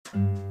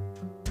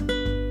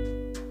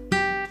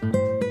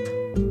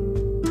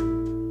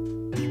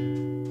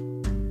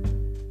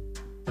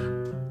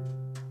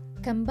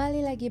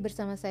Kembali lagi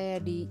bersama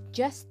saya di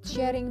Just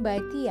Sharing by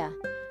Tia.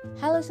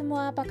 Halo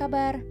semua, apa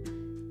kabar?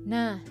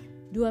 Nah,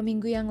 2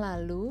 minggu yang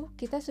lalu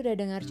kita sudah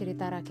dengar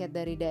cerita rakyat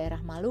dari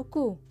daerah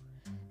Maluku.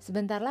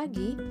 Sebentar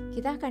lagi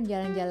kita akan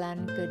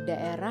jalan-jalan ke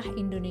daerah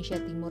Indonesia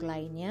Timur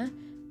lainnya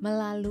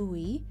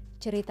melalui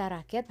cerita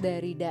rakyat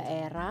dari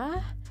daerah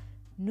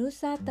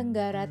Nusa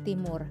Tenggara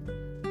Timur,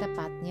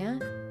 tepatnya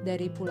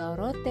dari Pulau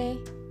Rote.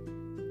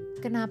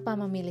 Kenapa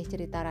memilih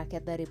cerita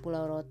rakyat dari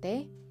Pulau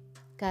Rote?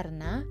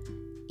 Karena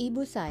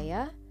ibu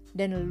saya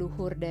dan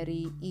leluhur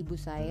dari ibu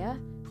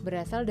saya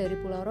berasal dari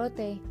Pulau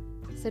Rote.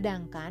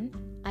 Sedangkan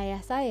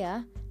ayah saya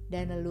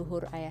dan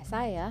leluhur ayah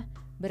saya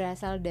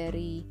berasal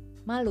dari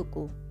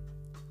Maluku.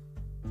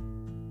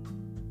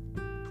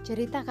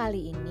 Cerita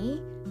kali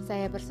ini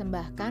saya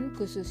persembahkan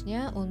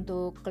khususnya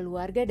untuk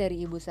keluarga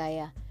dari ibu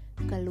saya,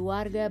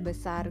 keluarga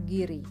besar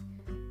Giri.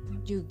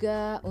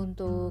 Juga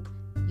untuk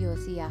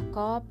Yosi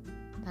Yakob,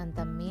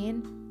 Tante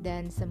Min,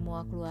 dan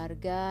semua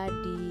keluarga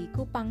di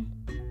Kupang.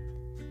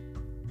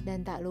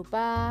 Dan tak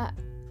lupa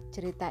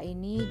cerita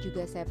ini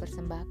juga saya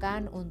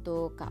persembahkan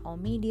untuk Kak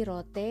Omi di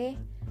Rote,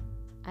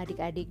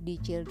 adik-adik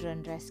di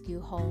Children Rescue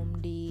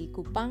Home di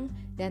Kupang,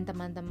 dan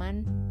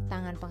teman-teman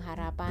Tangan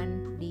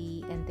Pengharapan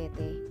di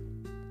NTT.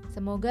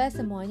 Semoga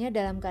semuanya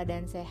dalam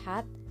keadaan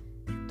sehat.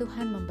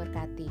 Tuhan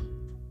memberkati.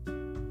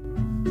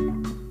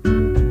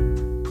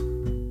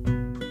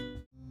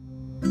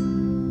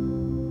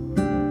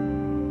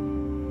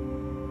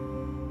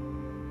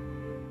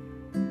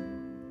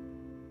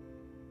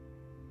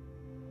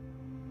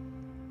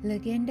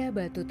 Legenda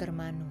Batu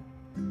Termanu.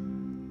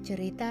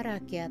 Cerita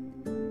rakyat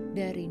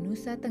dari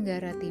Nusa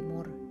Tenggara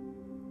Timur,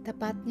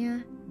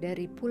 tepatnya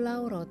dari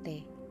Pulau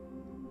Rote.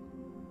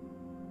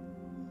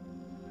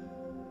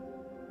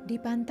 Di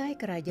pantai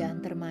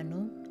Kerajaan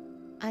Termanu,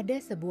 ada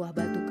sebuah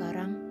batu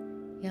karang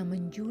yang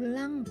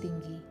menjulang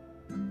tinggi,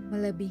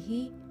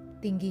 melebihi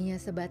tingginya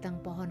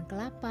sebatang pohon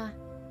kelapa,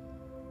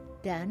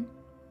 dan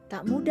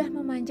tak mudah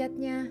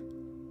memanjatnya.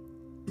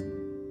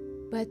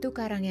 Batu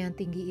karang yang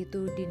tinggi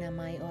itu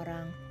dinamai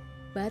orang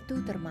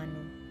Batu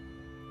Termanu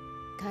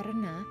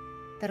karena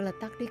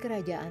terletak di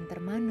Kerajaan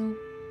Termanu.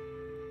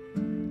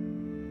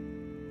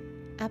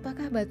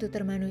 Apakah Batu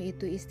Termanu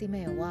itu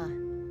istimewa?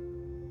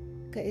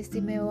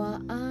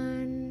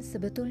 Keistimewaan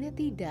sebetulnya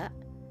tidak,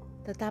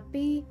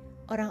 tetapi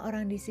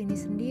orang-orang di sini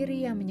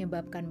sendiri yang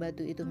menyebabkan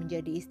batu itu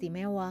menjadi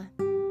istimewa.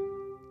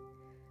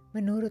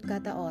 Menurut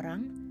kata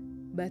orang,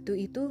 batu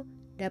itu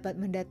dapat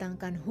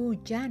mendatangkan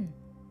hujan.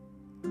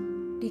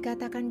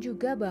 Dikatakan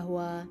juga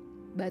bahwa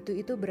batu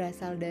itu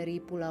berasal dari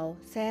Pulau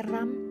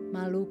Seram,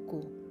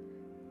 Maluku.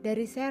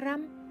 Dari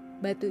Seram,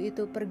 batu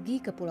itu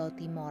pergi ke Pulau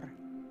Timor.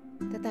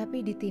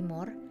 Tetapi di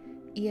Timor,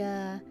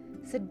 ia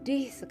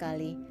sedih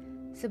sekali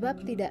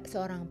sebab tidak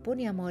seorang pun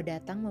yang mau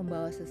datang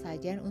membawa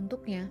sesajen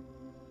untuknya.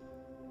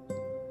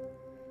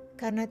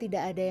 Karena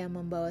tidak ada yang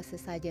membawa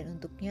sesajen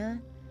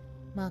untuknya,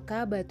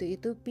 maka batu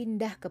itu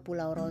pindah ke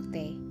Pulau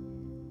Rote.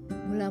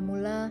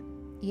 Mula-mula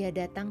ia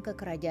datang ke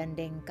Kerajaan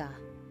Dengka.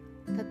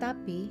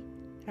 Tetapi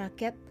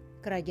rakyat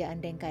Kerajaan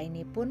Dengka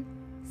ini pun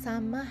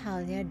sama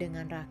halnya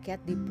dengan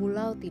rakyat di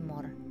Pulau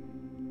Timor,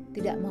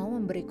 tidak mau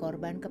memberi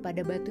korban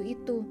kepada batu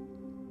itu.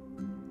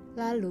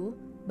 Lalu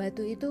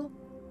batu itu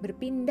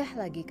berpindah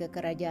lagi ke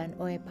Kerajaan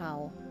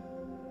Oepao.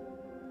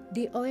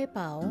 Di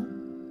Oepao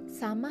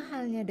sama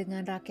halnya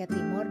dengan rakyat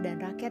Timor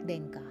dan rakyat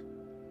Dengka.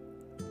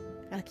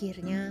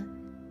 Akhirnya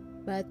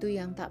batu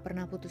yang tak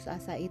pernah putus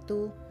asa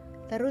itu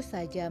terus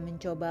saja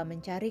mencoba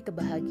mencari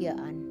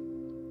kebahagiaan.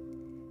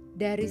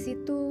 Dari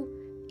situ,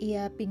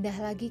 ia pindah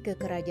lagi ke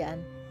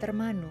Kerajaan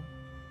Termanu.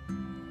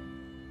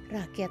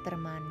 Rakyat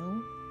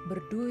Termanu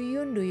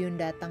berduyun-duyun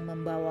datang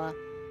membawa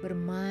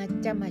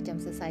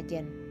bermacam-macam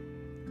sesajen.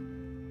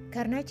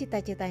 Karena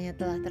cita-citanya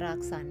telah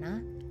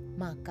terlaksana,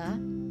 maka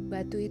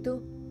batu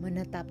itu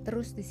menetap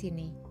terus di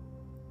sini.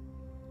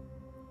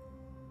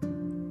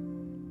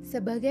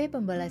 Sebagai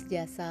pembalas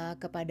jasa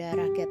kepada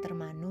rakyat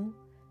Termanu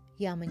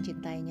yang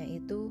mencintainya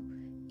itu,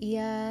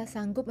 ia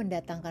sanggup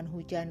mendatangkan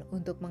hujan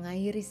untuk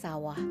mengairi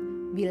sawah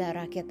bila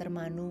rakyat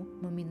Termanu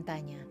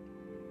memintanya.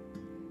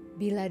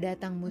 Bila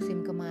datang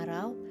musim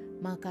kemarau,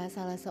 maka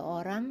salah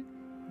seorang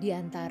di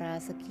antara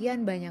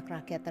sekian banyak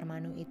rakyat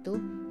Termanu itu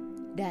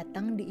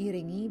datang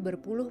diiringi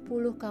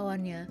berpuluh-puluh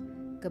kawannya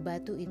ke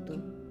batu itu.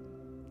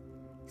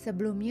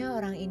 Sebelumnya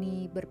orang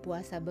ini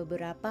berpuasa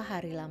beberapa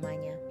hari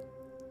lamanya.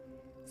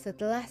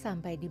 Setelah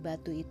sampai di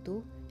batu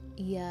itu,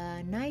 ia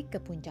naik ke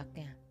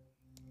puncaknya.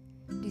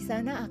 Di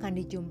sana akan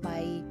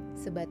dijumpai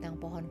sebatang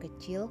pohon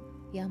kecil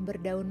yang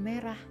berdaun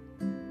merah.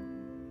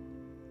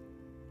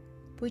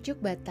 Pucuk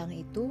batang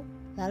itu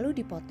lalu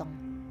dipotong.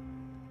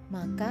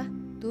 Maka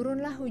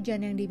turunlah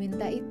hujan yang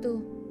diminta itu.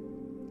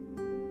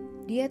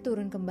 Dia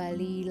turun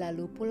kembali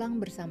lalu pulang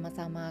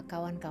bersama-sama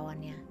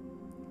kawan-kawannya.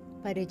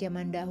 Pada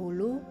zaman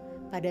dahulu,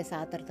 pada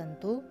saat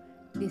tertentu,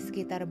 di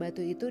sekitar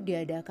batu itu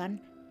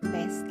diadakan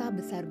pesta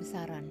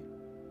besar-besaran.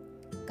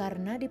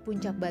 Karena di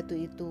puncak batu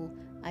itu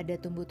ada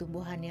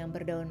tumbuh-tumbuhan yang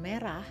berdaun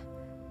merah,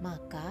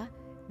 maka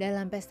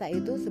dalam pesta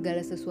itu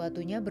segala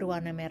sesuatunya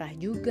berwarna merah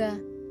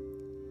juga.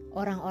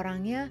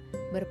 Orang-orangnya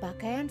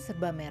berpakaian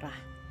serba merah.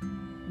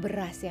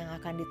 Beras yang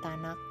akan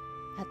ditanak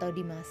atau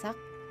dimasak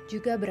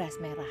juga beras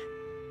merah.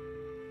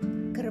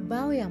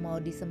 Kerbau yang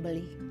mau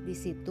disembelih di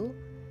situ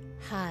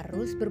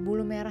harus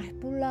berbulu merah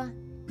pula.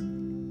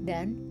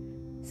 Dan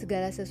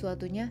segala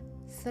sesuatunya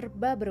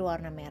serba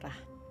berwarna merah.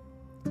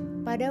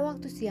 Pada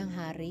waktu siang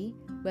hari,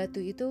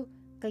 batu itu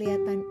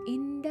kelihatan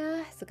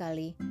indah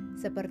sekali,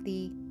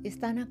 seperti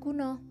istana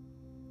kuno.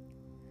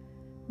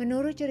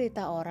 Menurut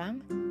cerita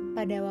orang,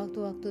 pada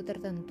waktu-waktu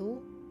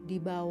tertentu, di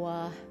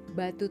bawah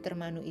batu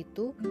termanu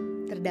itu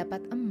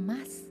terdapat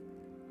emas.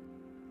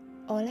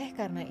 Oleh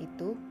karena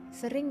itu,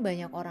 sering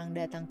banyak orang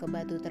datang ke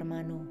batu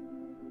termanu,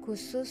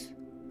 khusus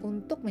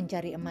untuk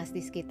mencari emas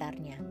di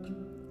sekitarnya.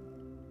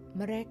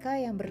 Mereka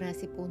yang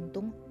bernasib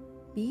untung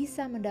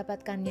bisa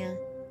mendapatkannya.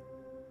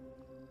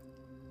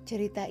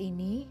 Cerita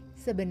ini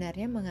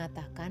sebenarnya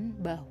mengatakan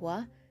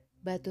bahwa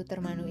batu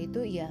termanu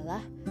itu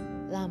ialah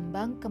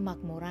lambang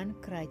kemakmuran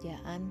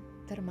kerajaan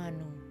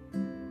Termanu.